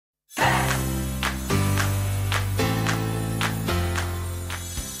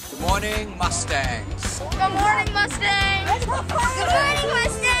morning, Mustangs. Good morning, Mustangs. Good morning,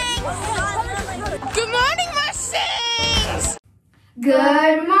 Mustangs. Good morning, Mustangs.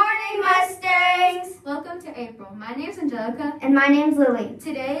 Good morning, Mustangs! Welcome to April. My name is Angelica. And my name's Lily.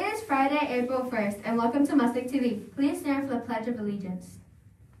 Today is Friday, April 1st, and welcome to Mustang TV. Please stand for the Pledge of Allegiance.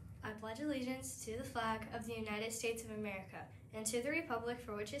 I pledge allegiance to the flag of the United States of America and to the republic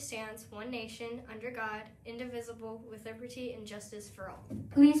for which it stands, one nation, under God, indivisible, with liberty and justice for all.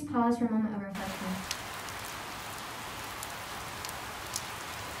 Please pause for a moment of reflection.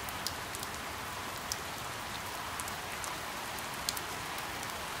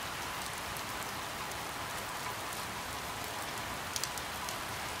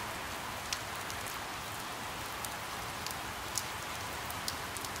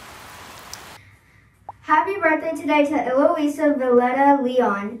 Happy birthday today to Eloisa Valletta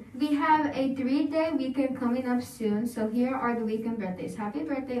Leon. We have a 3-day weekend coming up soon, so here are the weekend birthdays. Happy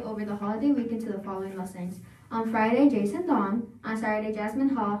birthday over the holiday weekend to the following Mustangs. On Friday, Jason Dawn. On Saturday, Jasmine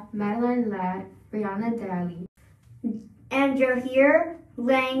Hall, Madeline Ladd, Brianna Daly. And Johir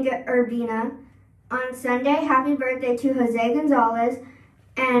Lang Urbina. On Sunday, happy birthday to Jose Gonzalez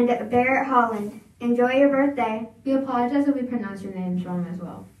and Barrett Holland. Enjoy your birthday. We apologize if we pronounce your names wrong as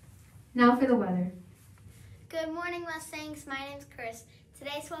well. Now for the weather. Good morning, Mustangs. My name's Chris.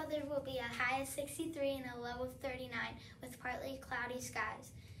 Today's weather will be a high of 63 and a low of 39 with partly cloudy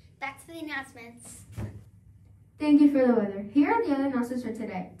skies. Back to the announcements. Thank you for the weather. Here are the other announcements for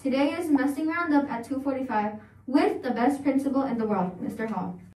today. Today is Mustang Roundup at 2:45 with the best principal in the world, Mr.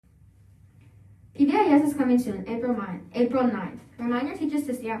 Hall. PBIS is coming soon, April 9th. Remind your teachers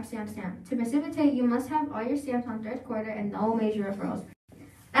to stamp. To precipitate, you must have all your stamps on third quarter and no major referrals.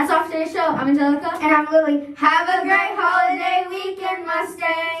 That's all for today's show. I'm Angelica. And I'm Lily. Have a great holiday weekend,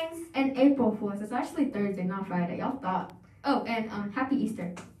 Mustangs! And April Fool's. It's actually Thursday, not Friday. Y'all thought. Oh, and Happy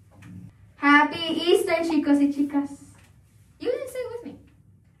Easter. Happy Easter, chicos y chicas. You didn't say it with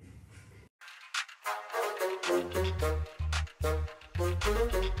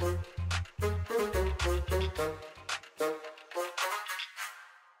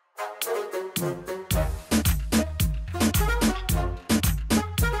me.